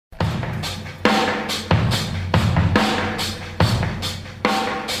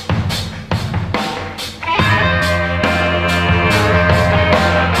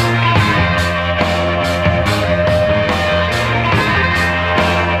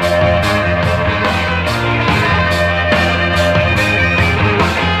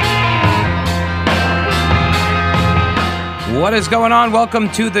What is going on?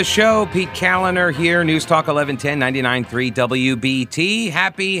 Welcome to the show. Pete Kaliner here, News Talk 1110, 99.3 WBT.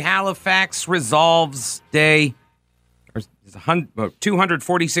 Happy Halifax Resolves Day.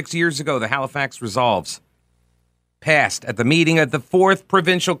 246 years ago, the Halifax Resolves passed at the meeting of the 4th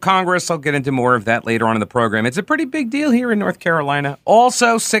Provincial Congress. I'll get into more of that later on in the program. It's a pretty big deal here in North Carolina.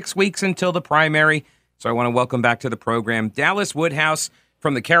 Also, 6 weeks until the primary. So I want to welcome back to the program Dallas Woodhouse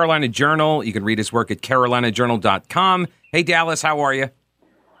from the Carolina Journal. You can read his work at carolinajournal.com. Hey, Dallas, how are you?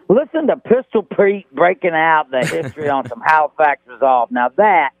 Listen to Pistol Pete breaking out the history on some Halifax Resolve. Now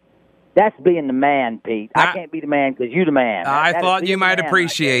that's being the man, Pete. I can't be the man because you're the man. I thought you might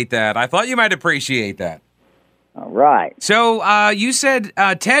appreciate that. I thought you might appreciate that. All right. So you said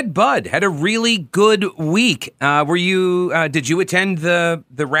Ted Budd had a really good week. Did you attend the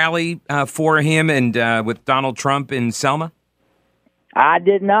rally for him and with Donald Trump in Selma? I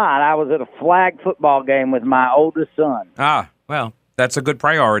did not. I was at a flag football game with my oldest son. Ah, well, that's a good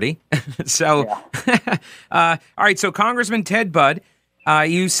priority. So, yeah. All right. So Congressman Ted Budd,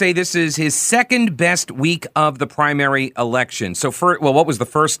 you say this is his second best week of the primary election. So, what was the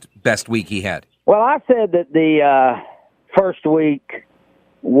first best week he had? Well, I said that the first week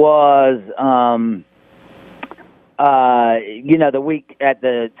was, the week at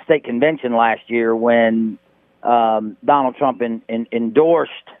the state convention last year when Donald Trump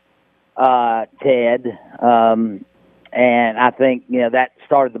endorsed Ted, and I think that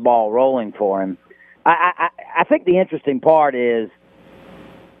started the ball rolling for him. I think the interesting part is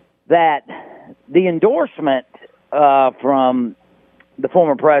that the endorsement from the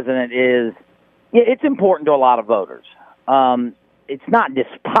former president it's important to a lot of voters. It's not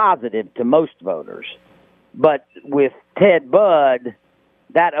dispositive to most voters, but with Ted Budd,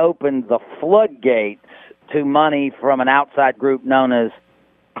 that opened the floodgates to money from an outside group known as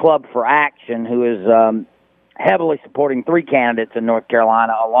Club for Action, who is heavily supporting 3 candidates in North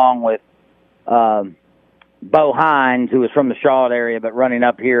Carolina, along with Bo Hines, who is from the Charlotte area but running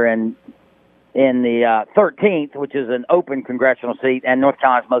up here in the 13th, which is an open congressional seat and North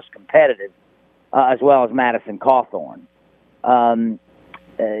Carolina's most competitive, as well as Madison Cawthorn. As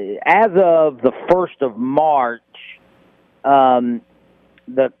of the 1st of March,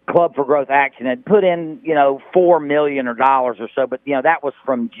 the Club for Growth Action had put in, $4 million or so, but that was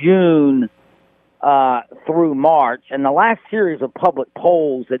from June through March, and the last series of public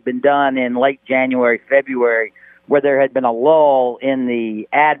polls had been done in late January, February, where there had been a lull in the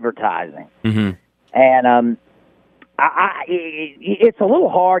advertising. Mm-hmm. And it's a little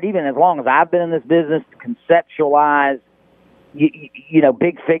hard, even as long as I've been in this business, to conceptualize,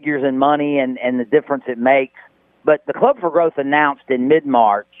 big figures and money and the difference it makes. But the Club for Growth announced in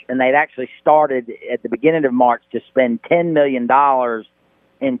mid-March, and they'd actually started at the beginning of March to spend $10 million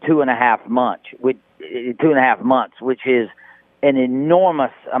in 2.5 months, which is an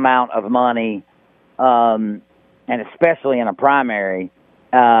enormous amount of money, and especially in a primary.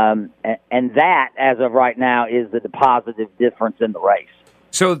 And that, as of right now, is the positive difference in the race.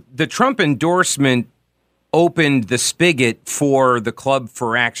 So the Trump endorsement opened the spigot for the Club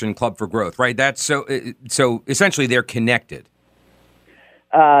for Action, Club for Growth, right? That's so essentially they're connected.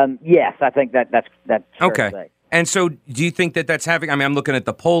 Yes, I think that's okay. Fair to say. And so do you think that that's having, I'm looking at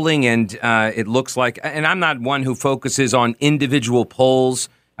the polling and it looks like, and I'm not one who focuses on individual polls.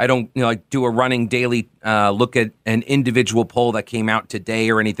 I don't do a running daily look at an individual poll that came out today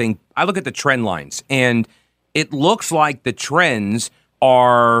or anything. I look at the trend lines, and it looks like the trends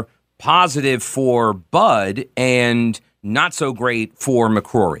are positive for Budd and not so great for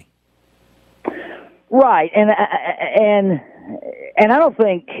McCrory. Right, and I don't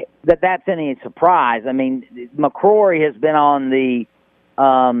think that that's any surprise. I mean, McCrory has been on the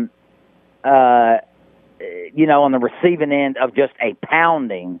on the receiving end of just a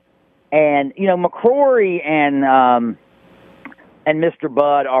pounding, and McCrory and Mr.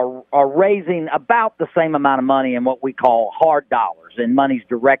 Budd are raising about the same amount of money in what we call hard dollars, and monies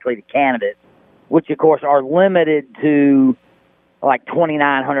directly to candidates, which of course are limited to like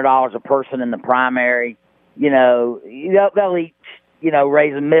 $2,900 a person in the primary. They'll each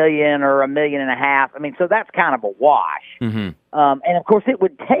raise $1 million or $1.5 million. I mean, so that's kind of a wash. Mm-hmm. And of course, it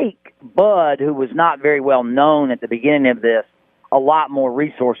would take Budd, who was not very well known at the beginning of this, a lot more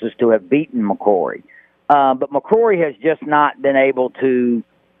resources to have beaten McCrory. But McCrory has just not been able to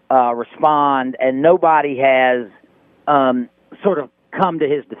respond, and nobody has sort of come to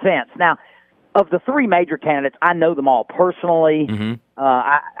his defense. Now, of the 3 major candidates, I know them all personally. Mm-hmm.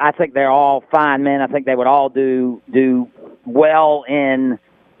 I think they're all fine men. I think they would all do well in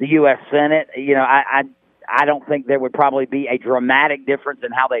the U.S. Senate. I don't think there would probably be a dramatic difference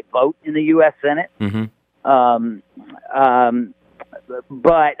in how they vote in the U.S. Senate. Mm-hmm. But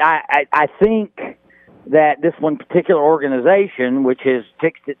I think that this one particular organization, which has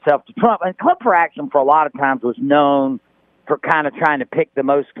fixed itself to Trump, and Club for Action for a lot of times was known for kind of trying to pick the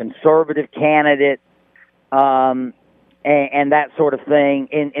most conservative candidate, and that sort of thing.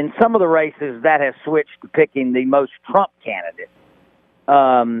 In some of the races, that has switched to picking the most Trump candidate.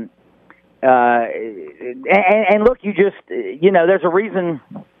 And look, there's a reason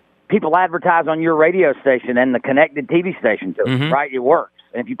people advertise on your radio station and the connected TV station too, right? It works.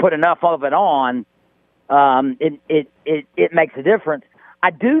 And if you put enough of it on, it makes a difference.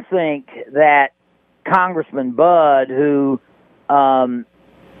 I do think that Congressman Budd, who I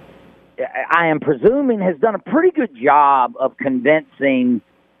am presuming has done a pretty good job of convincing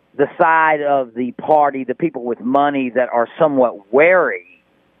the side of the party, the people with money that are somewhat wary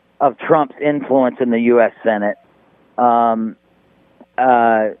of Trump's influence in the U.S. Senate.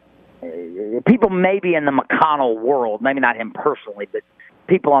 People maybe in the McConnell world, maybe not him personally, but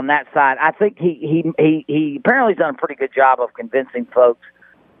people on that side, I think he apparently has done a pretty good job of convincing folks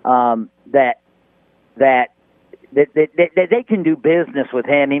that they can do business with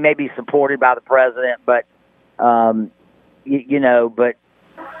him. He may be supported by the president, but he's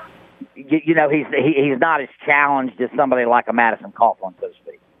not as challenged as somebody like a Madison Coughlin, so to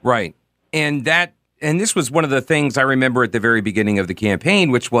speak. Right, and this was one of the things I remember at the very beginning of the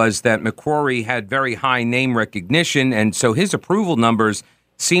campaign, which was that McCrory had very high name recognition, and so his approval numbers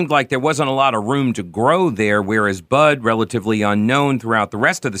seemed like there wasn't a lot of room to grow there, whereas Budd, relatively unknown throughout the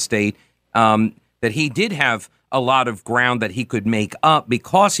rest of the state, that he did have a lot of ground that he could make up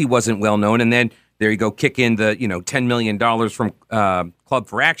because he wasn't well known. And then there you go, kick in the $10 million from Club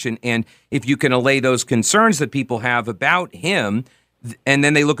for Action, and if you can allay those concerns that people have about him. And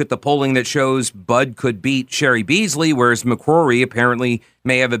then they look at the polling that shows Budd could beat Sherry Beasley, whereas McCrory apparently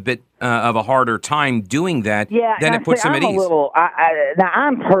may have a bit of a harder time doing that. Yeah, then it puts him at ease. Now,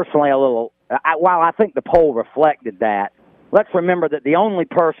 I'm personally a little, while I think the poll reflected that, let's remember that the only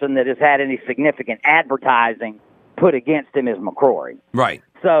person that has had any significant advertising put against him is McCrory. Right.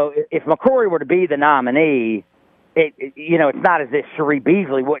 So if McCrory were to be the nominee, it's not as if Sherry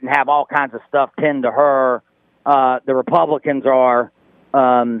Beasley wouldn't have all kinds of stuff pinned to her. The Republicans are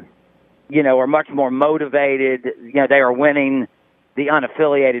much more motivated. They are winning the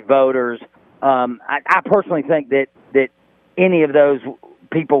unaffiliated voters. I personally think that any of those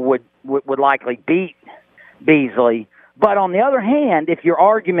people would likely beat Beasley. But on the other hand, if your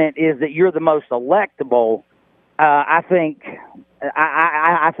argument is that you're the most electable, I think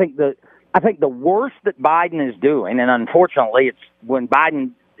the worst that Biden is doing, and unfortunately, it's when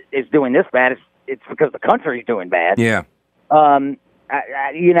Biden is doing this bad, it's because the country's doing bad. Yeah. I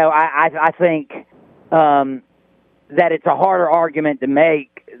think that it's a harder argument to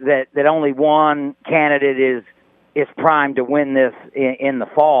make that only one candidate is primed to win this in the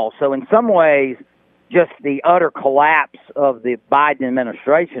fall. So in some ways, just the utter collapse of the Biden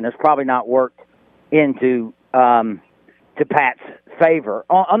administration has probably not worked into to Pat's favor.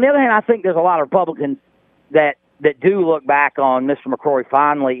 On the other hand, I think there's a lot of Republicans that do look back on Mr. McCrory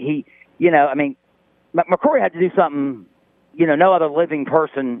fondly. McCrory had to do something, no other living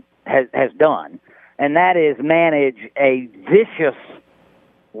person has done, and that is manage a vicious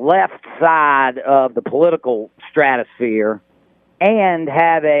left side of the political stratosphere and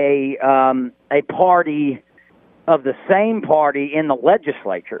have a party of the same party in the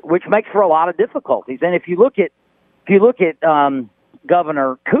legislature, which makes for a lot of difficulties. And if you look at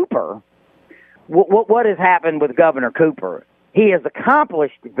Governor Cooper, what has happened with Governor Cooper? He has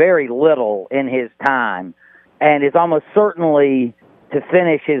accomplished very little in his time and is almost certainly to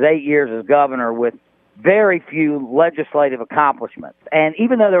finish his 8 years as governor with very few legislative accomplishments. And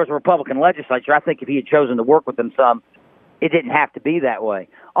even though there was a Republican legislature, I think if he had chosen to work with them some, it didn't have to be that way.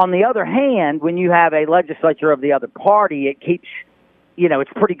 On the other hand, when you have a legislature of the other party, it keeps,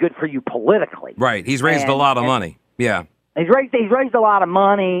 it's pretty good for you politically. Right. He's raised a lot of money. Yeah. He's raised a lot of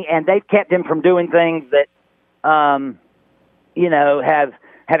money, and they've kept him from doing things that,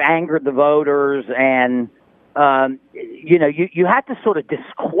 have angered the voters, and you have to sort of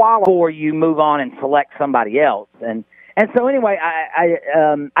disqualify before you move on and select somebody else, and so anyway,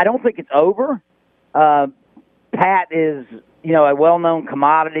 I don't think it's over. Pat is a well-known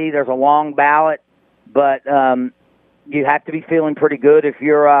commodity. There's a long ballot, but you have to be feeling pretty good if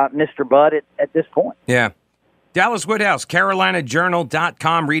you're Mr. Budd at this point. Yeah. Dallas Woodhouse,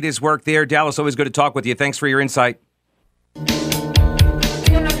 CarolinaJournal.com. Read his work there. Dallas, always good to talk with you. Thanks for your insight.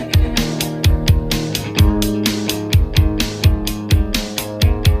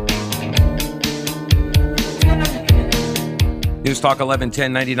 News Talk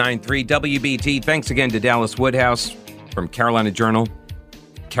 1110 99.3 WBT. Thanks again to Dallas Woodhouse from Carolina Journal,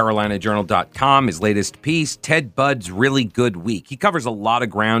 carolinajournal.com. His latest piece, Ted Budd's Really Good Week. He covers a lot of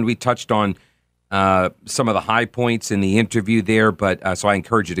ground. We touched on some of the high points in the interview there, but so I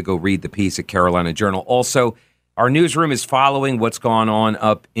encourage you to go read the piece at Carolina Journal. Also, our newsroom is following what's gone on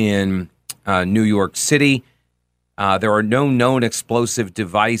up in New York City. There are no known explosive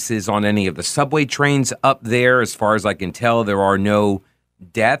devices on any of the subway trains up there. As far as I can tell, there are no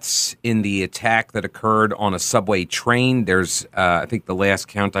deaths in the attack that occurred on a subway train. There's, I think the last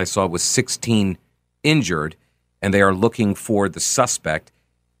count I saw was 16 injured, and they are looking for the suspect.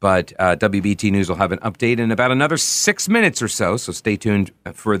 But WBT News will have an update in about another 6 minutes or so stay tuned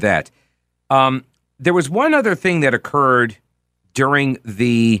for that. There was one other thing that occurred during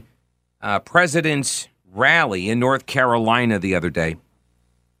the president's rally in North Carolina the other day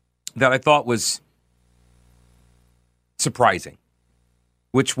that I thought was surprising,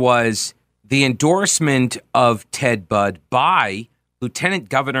 which was the endorsement of Ted Budd by Lieutenant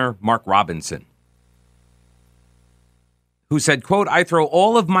Governor Mark Robinson, who said, quote, "I throw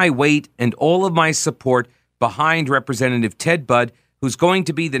all of my weight and all of my support behind Representative Ted Budd, who's going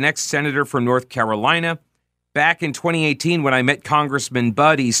to be the next senator from North Carolina. Back in 2018, when I met Congressman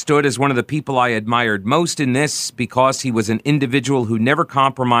Budd, he stood as one of the people I admired most in this because he was an individual who never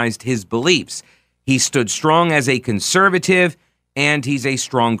compromised his beliefs. He stood strong as a conservative, and he's a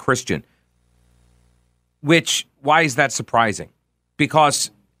strong Christian." Which, why is that surprising? Because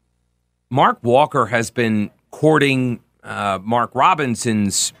Mark Walker has been courting Mark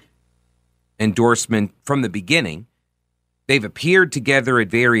Robinson's endorsement from the beginning. They've appeared together at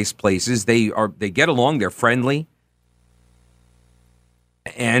various places. They get along. They're friendly.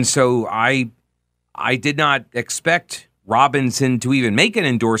 And so I did not expect Robinson to even make an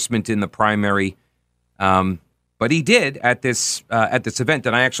endorsement in the primary, but he did at this event.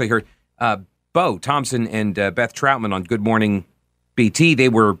 And I actually heard Bo Thompson and Beth Troutman on Good Morning BT. They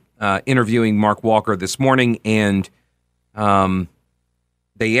were interviewing Mark Walker this morning, and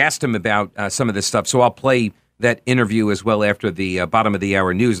they asked him about some of this stuff. So I'll play that interview as well after the bottom of the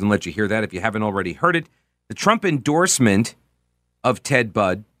hour news and let you hear that if you haven't already heard it. The Trump endorsement of Ted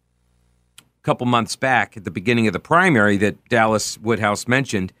Budd a couple months back at the beginning of the primary that Dallas Woodhouse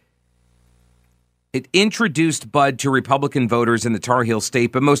mentioned, it introduced Budd to Republican voters in the Tar Heel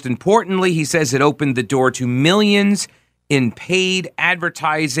state, but most importantly, he says it opened the door to millions in paid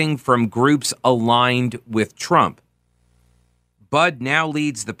advertising from groups aligned with Trump. Budd now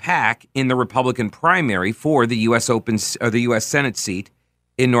leads the pack in the Republican primary for the U.S. Senate seat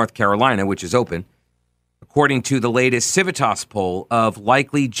in North Carolina, which is open, according to the latest Civitas poll of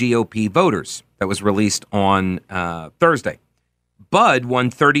likely GOP voters that was released on Thursday. Budd won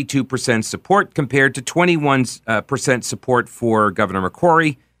 32% support compared to 21% support for Governor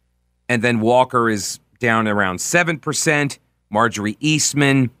McCrory, and then Walker is down around 7%. Marjorie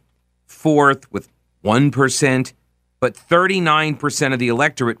Eastman, fourth with 1%. But 39% of the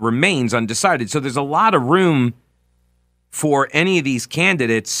electorate remains undecided. So there's a lot of room for any of these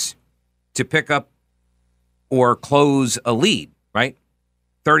candidates to pick up or close a lead, right?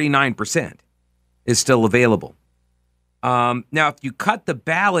 39% is still available. Now, if you cut the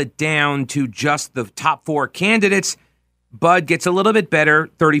ballot down to just the top four candidates, Budd gets a little bit better,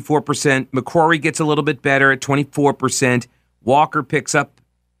 34%. McCrory gets a little bit better at 24%. Walker picks up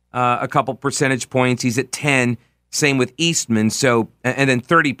a couple percentage points. He's at 10%. Same with Eastman. So, and then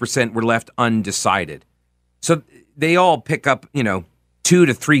 30% were left undecided. So they all pick up, 2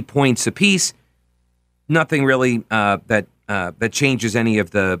 to 3 points apiece. Nothing really that changes any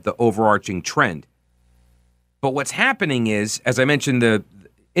of the overarching trend. But what's happening is, as I mentioned, the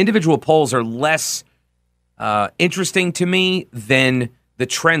individual polls are less interesting to me than the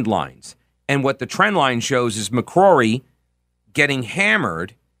trend lines. And what the trend line shows is McCrory getting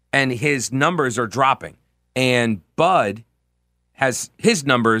hammered and his numbers are dropping. And Budd has his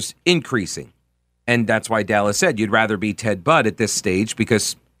numbers increasing. And that's why Dallas said you'd rather be Ted Budd at this stage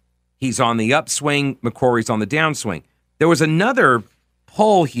because he's on the upswing, McCrory's on the downswing. There was another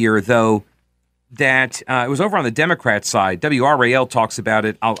poll here, though, that it was over on the Democrat side. WRAL talks about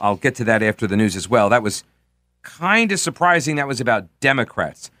it. I'll get to that after the news as well. That was kind of surprising. That was about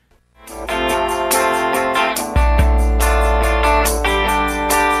Democrats.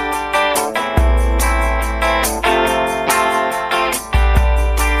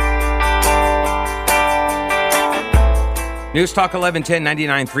 News Talk 1110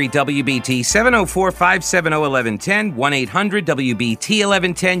 99.3 WBT 704-570-1110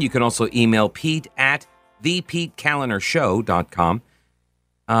 1-800-WBT-1110. You can also email Pete at thePeteCallender.com.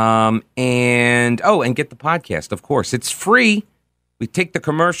 And get the podcast, of course. It's free. We take the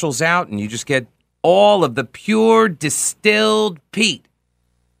commercials out, and you just get all of the pure distilled Pete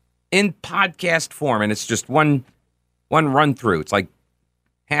in podcast form, and it's just one run through. It's like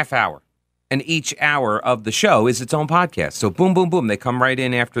half hour, and each hour of the show is its own podcast. So boom, boom, boom, they come right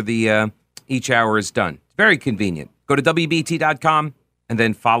in after the each hour is done. It's very convenient. Go to WBT.com and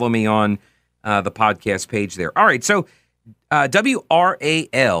then follow me on the podcast page there. All right, so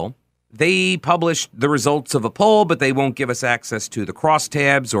WRAL, they published the results of a poll, but they won't give us access to the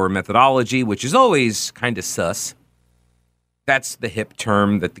crosstabs or methodology, which is always kind of sus. That's the hip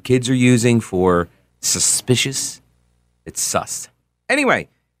term that the kids are using for suspicious. It's sus. Anyway,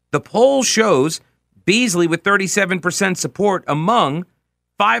 the poll shows Beasley with 37% support among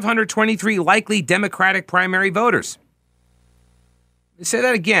 523 likely Democratic primary voters. Say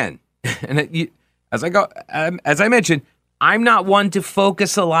that again. And as I mentioned, I'm not one to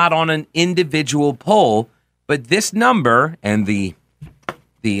focus a lot on an individual poll, but this number and the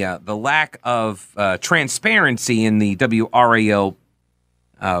lack of transparency in the WRAL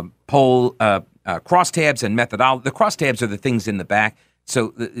poll crosstabs and methodology. The crosstabs are the things in the back,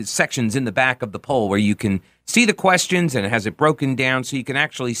 so the sections in the back of the poll where you can see the questions and it has it broken down, so you can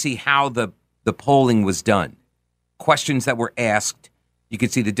actually see how the polling was done. Questions that were asked. You can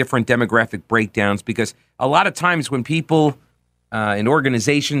see the different demographic breakdowns, because a lot of times when people in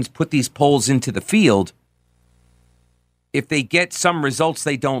organizations put these polls into the field, if they get some results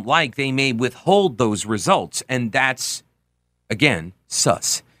they don't like, they may withhold those results. And that's, again,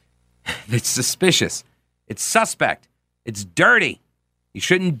 sus. It's suspicious. It's suspect. It's dirty. You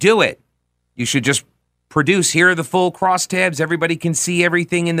shouldn't do it. You should just produce, here are the full crosstabs. Everybody can see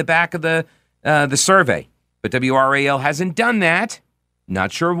everything in the back of the survey. But WRAL hasn't done that.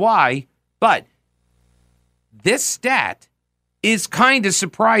 Not sure why, but this stat is kind of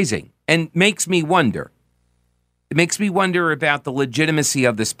surprising and makes me wonder. It makes me wonder about the legitimacy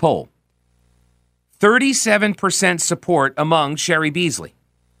of this poll. 37% support among Cheri Beasley.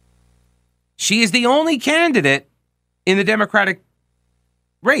 She is the only candidate in the Democratic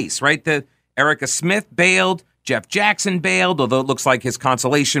race, right? Erica Smith bailed, Jeff Jackson bailed, although it looks like his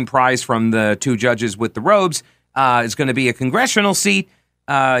consolation prize from the two judges with the robes is going to be a congressional seat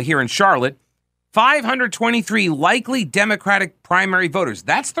here in Charlotte. 523 likely Democratic primary voters.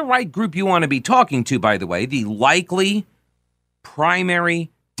 That's the right group you want to be talking to, by the way. The likely primary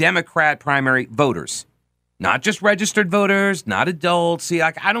Democrat primary voters. Not just registered voters, not adults. See,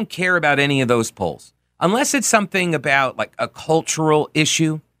 I don't care about any of those polls. Unless it's something about like a cultural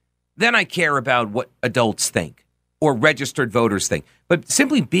issue, then I care about what adults think or registered voters think. But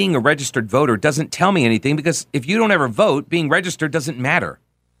simply being a registered voter doesn't tell me anything, because if you don't ever vote, being registered doesn't matter.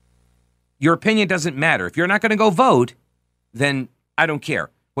 Your opinion doesn't matter. If you're not going to go vote, then I don't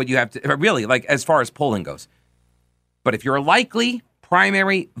care what you have to, really, like as far as polling goes. But if you're a likely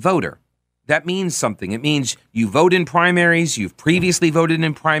primary voter, that means something. It means you vote in primaries, you've previously voted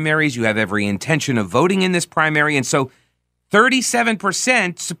in primaries, you have every intention of voting in this primary, and so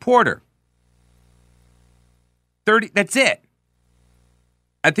 37% supporter. 30, that's it.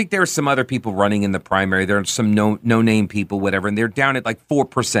 I think there are some other people running in the primary. There are some no-name people, whatever, and they're down at like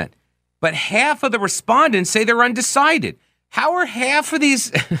 4%. But half of the respondents say they're undecided. How are half of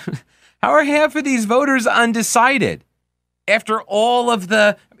these voters undecided? After all of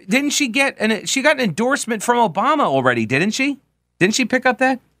the, didn't she get she got an endorsement from Obama already, didn't she? Didn't she pick up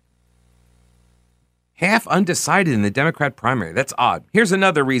that? Half undecided in the Democrat primary. That's odd. Here's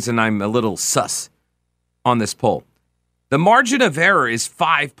another reason I'm a little sus on this poll. The margin of error is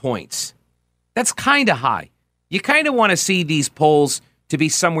 5 points. That's kind of high. You kind of want to see these polls to be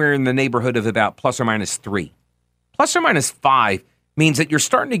somewhere in the neighborhood of about plus or minus 3. Plus or minus 5 means that you're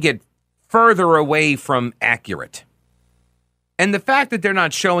starting to get further away from accurate. And the fact that they're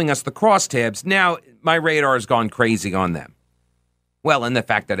not showing us the crosstabs, now my radar has gone crazy on them. Well, and the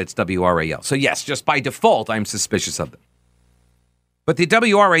fact that it's WRAL. So yes, just by default, I'm suspicious of them. But the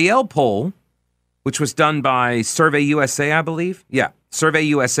WRAL poll, which was done by Survey USA, I believe. Yeah, Survey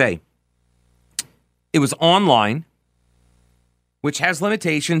USA. It was online, which has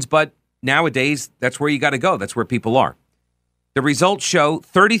limitations, but nowadays, that's where you got to go. That's where people are. The results show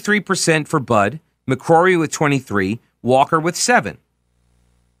 33% for Budd, McCrory with 23, Walker with 7.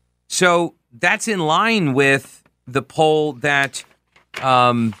 So that's in line with the poll that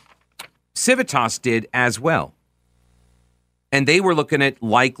Civitas did as well. And they were looking at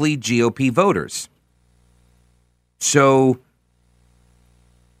likely GOP voters. So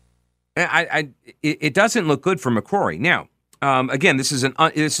it doesn't look good for McCrory. Now, again, this is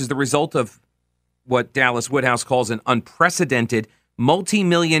the result of what Dallas Woodhouse calls an unprecedented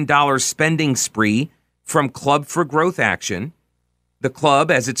multi-million-dollar spending spree from Club for Growth Action. The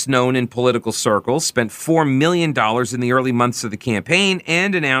club, as it's known in political circles, spent $4 million in the early months of the campaign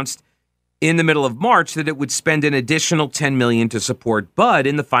and announced in the middle of March that it would spend an additional $10 million to support Budd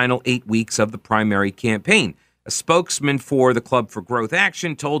in the final 8 weeks of the primary campaign. A spokesman for the Club for Growth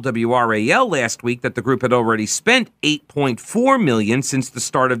Action told WRAL last week that the group had already spent $8.4 million since the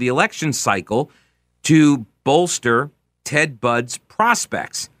start of the election cycle to bolster Ted Budd's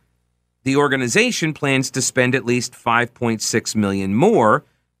prospects. The organization plans to spend at least $5.6 million more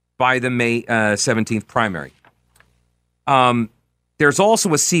by the May 17th primary. There's also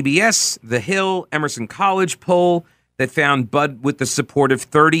a CBS, The Hill, Emerson College poll that found Budd with the support of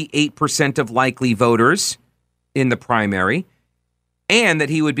 38% of likely voters in the primary, and that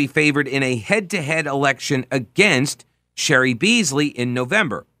he would be favored in a head-to-head election against Sherry Beasley in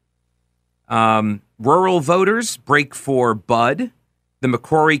November. Rural voters break for Budd. The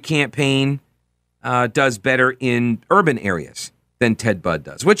McCrory campaign does better in urban areas than Ted Budd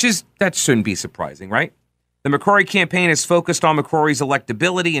does, that shouldn't be surprising, right? The McCrory campaign is focused on McCrory's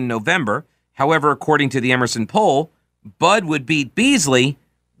electability in November. However, according to the Emerson poll, Budd would beat Beasley.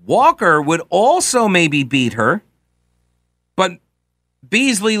 Walker would also maybe beat her, but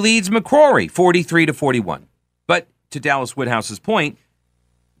Beasley leads McCrory 43-41. But to Dallas Woodhouse's point,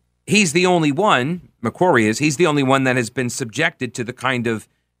 he's the only one, McCrory is, he's the only one that has been subjected to the kind of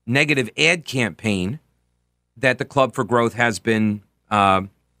negative ad campaign that the Club for Growth has been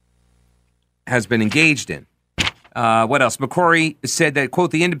engaged in. What else? McCrory said that,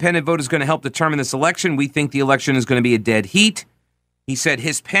 quote, the independent vote is going to help determine this election. We think the election is going to be a dead heat. He said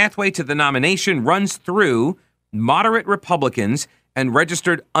his pathway to the nomination runs through moderate Republicans and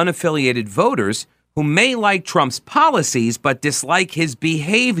registered unaffiliated voters who may like Trump's policies but dislike his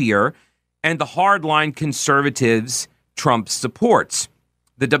behavior and the hardline conservatives Trump supports.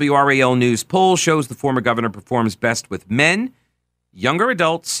 The WRAL News poll shows the former governor performs best with men, younger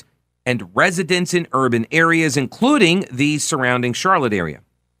adults, and residents in urban areas, including the surrounding Charlotte area.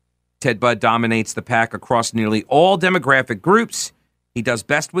 Ted Budd dominates the pack across nearly all demographic groups. He does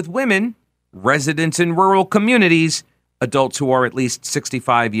best with women, residents in rural communities, adults who are at least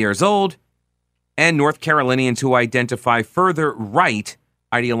 65 years old, and North Carolinians who identify further right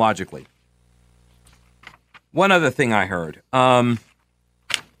ideologically. One other thing I heard.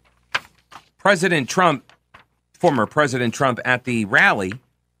 President Trump, former President Trump at the rally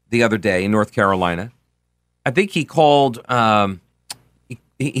the other day in North Carolina, I think he called,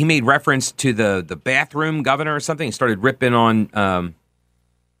 he made reference to the bathroom governor or something. He started ripping on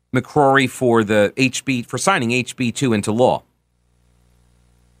McCrory for signing HB2 into law.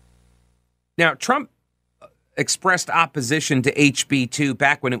 Now, Trump expressed opposition to HB2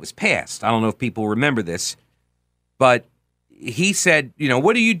 back when it was passed. I don't know if people remember this, but he said,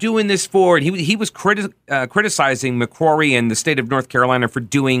 what are you doing this for? And he was criticizing McCrory and the state of North Carolina for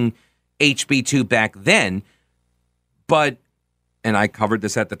doing HB2 back then. But, and I covered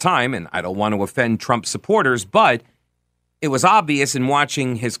this at the time, and I don't want to offend Trump supporters, but it was obvious in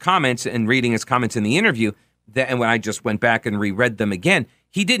watching his comments and reading his comments in the interview that, and when I just went back and reread them again,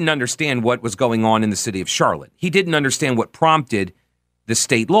 he didn't understand what was going on in the city of Charlotte. He didn't understand what prompted the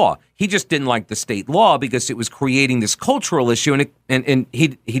state law. He just didn't like the state law because it was creating this cultural issue. And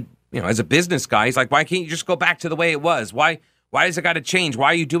he as a business guy, he's like, why can't you just go back to the way it was? Why does it got to change? Why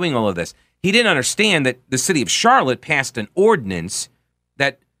are you doing all of this? He didn't understand that the city of Charlotte passed an ordinance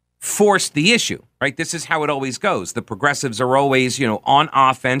that forced the issue, right? This is how it always goes. The progressives are always, on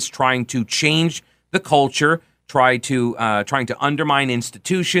offense, trying to change the culture, trying to undermine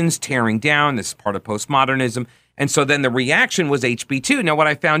institutions, tearing down. This is part of postmodernism. And so then the reaction was HB2. Now, what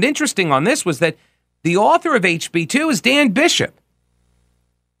I found interesting on this was that the author of HB2 is Dan Bishop.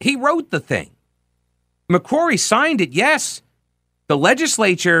 He wrote the thing. McCrory signed it, yes. The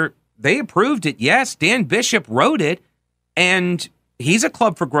legislature, they approved it, yes. Dan Bishop wrote it, and he's a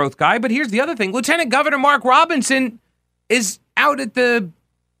Club for Growth guy. But here's the other thing. Lieutenant Governor Mark Robinson is out at the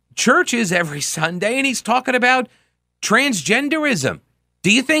churches every Sunday, and he's talking about transgenderism.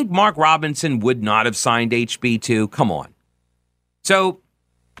 Do you think Mark Robinson would not have signed HB2? Come on. So,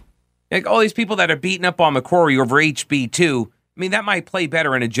 like all these people that are beating up on McCrory over HB2, that might play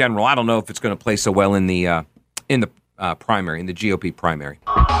better in a general. I don't know if it's going to play so well in the primary, in the GOP primary.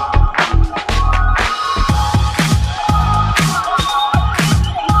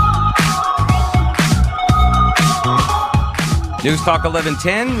 News Talk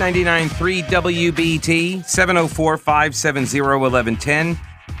 1110, 99.3 WBT, 704-570-1110.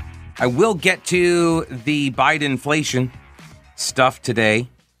 I will get to the Biden inflation stuff today.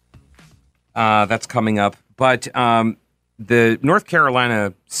 That's coming up. But the North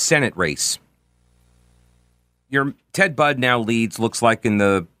Carolina Senate race, your Ted Budd now leads, looks like, in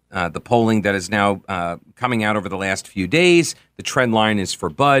the polling that is now coming out over the last few days. The trend line is for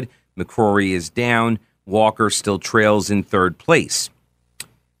Budd. McCrory is down. Walker still trails in third place.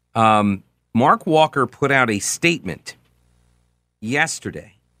 Mark Walker put out a statement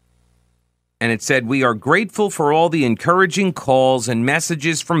yesterday, and it said, "We are grateful for all the encouraging calls and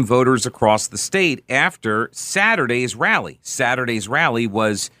messages from voters across the state after Saturday's rally." Saturday's rally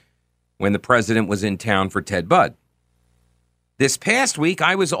was when the president was in town for Ted Budd. "This past week,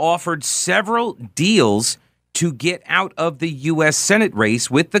 I was offered several deals to get out of the U.S. Senate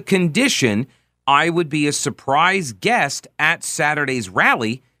race with the condition I would be a surprise guest at Saturday's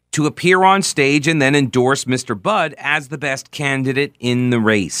rally to appear on stage and then endorse Mr. Budd as the best candidate in the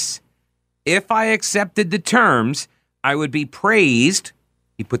race. If I accepted the terms, I would be praised,"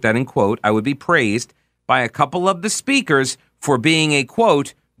 he put that in quote, "I would be praised by a couple of the speakers for being a,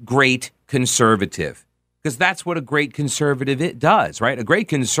 quote, great conservative." Because that's what a great conservative does, right? A great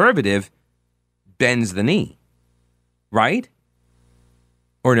conservative bends the knee, right?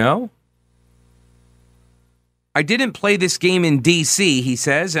 Or no? "I didn't play this game in D.C., he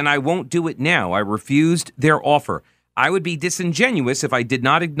says, and I won't do it now. I refused their offer. I would be disingenuous if I did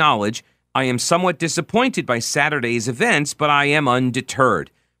not acknowledge I am somewhat disappointed by Saturday's events, but I am undeterred.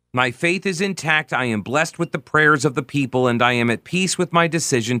 My faith is intact. I am blessed with the prayers of the people, and I am at peace with my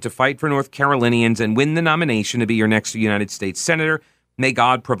decision to fight for North Carolinians and win the nomination to be your next United States Senator. May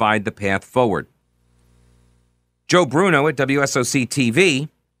God provide the path forward." Joe Bruno at WSOC-TV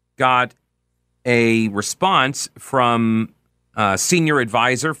got a response from a senior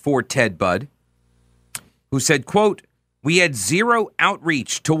advisor for Ted Budd, who said, quote, "We had zero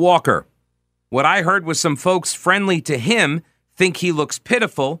outreach to Walker. What I heard was some folks friendly to him think he looks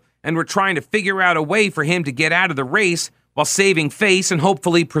pitiful, and we're trying to figure out a way for him to get out of the race while saving face and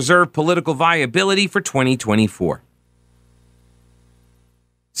hopefully preserve political viability for 2024.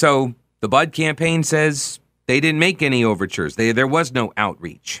 So the Budd campaign says they didn't make any overtures. There was no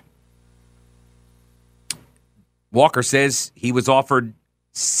outreach. Walker says he was offered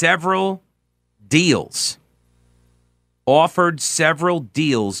several deals. Offered several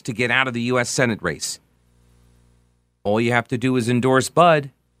deals to get out of the U.S. Senate race. All you have to do is endorse Budd,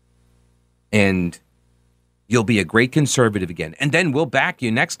 and you'll be a great conservative again. And then we'll back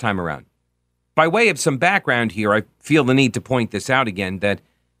you next time around. By way of some background here, I feel the need to point this out again, that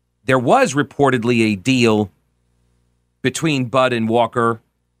there was reportedly a deal between Budd and Walker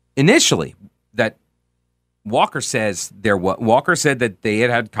initially that Walker said that they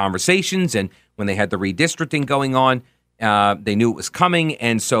had conversations, and when they had the redistricting going on, they knew it was coming,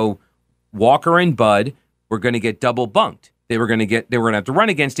 and so Walker and Budd were going to get double bunked. They were going to have to run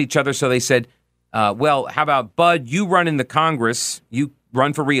against each other. So they said, "Well, how about Budd? You run in the Congress, you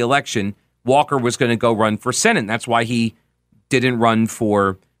run for re-election." Walker was going to go run for Senate. And that's why he didn't run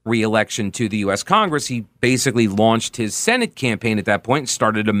for re-election to the U.S. Congress. He basically launched his Senate campaign at that point and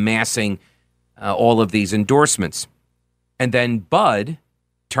started amassing all of these endorsements. And then Budd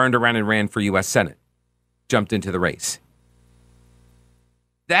turned around and ran for U.S. Senate, jumped into the race.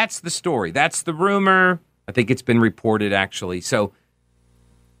 That's the story. That's the rumor. I think it's been reported, actually. So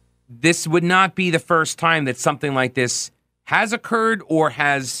this would not be the first time that something like this has occurred or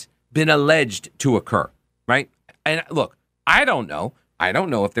has been alleged to occur, right? And look, I don't know. I don't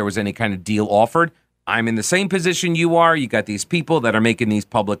know if there was any kind of deal offered. I'm in the same position you are. You got these people that are making these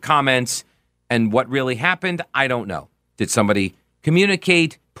public comments. And what really happened, I don't know. Did somebody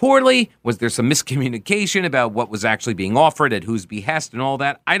communicate poorly? Was there some miscommunication about what was actually being offered at whose behest and all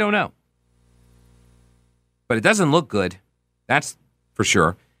that? I don't know. But it doesn't look good. That's for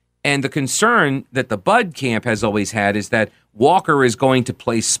sure. And the concern that the Budd camp has always had is that Walker is going to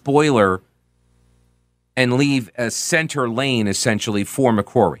play spoiler and leave a center lane, essentially, for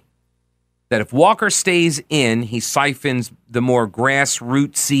McCrory. That if Walker stays in, he siphons the more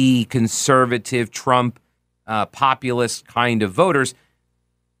grassrootsy, conservative, Trump, populist kind of voters,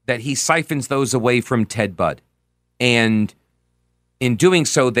 that he siphons those away from Ted Budd. And in doing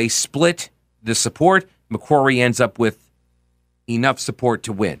so, they split the support. McCrory ends up with enough support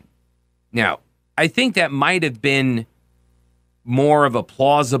to win. Now, I think that might have been more of a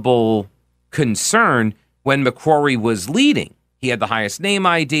plausible concern when McCrory was leading. He had the highest name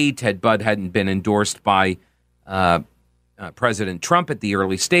ID. Ted Budd hadn't been endorsed by President Trump at the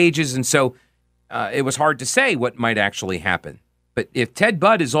early stages, and so it was hard to say what might actually happen. But if Ted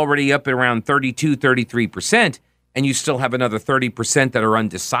Budd is already up at around 32, 33%, and you still have another 30% that are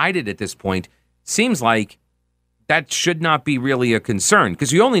undecided at this point, seems like that should not be really a concern,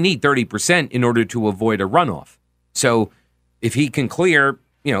 because you only need 30% in order to avoid a runoff. So if he can clear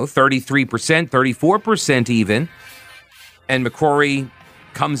 33%, 34% even, and McCrory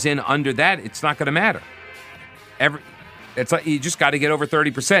comes in under that, it's not going to matter. It's like you just got to get over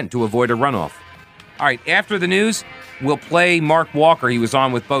 30% to avoid a runoff. All right, after the news, we'll play Mark Walker. He was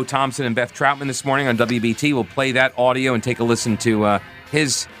on with Bo Thompson and Beth Troutman this morning on WBT. We'll play that audio and take a listen to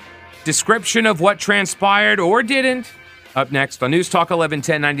his description of what transpired or didn't. Up next on News Talk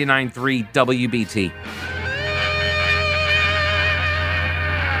 1110 99.3 WBT.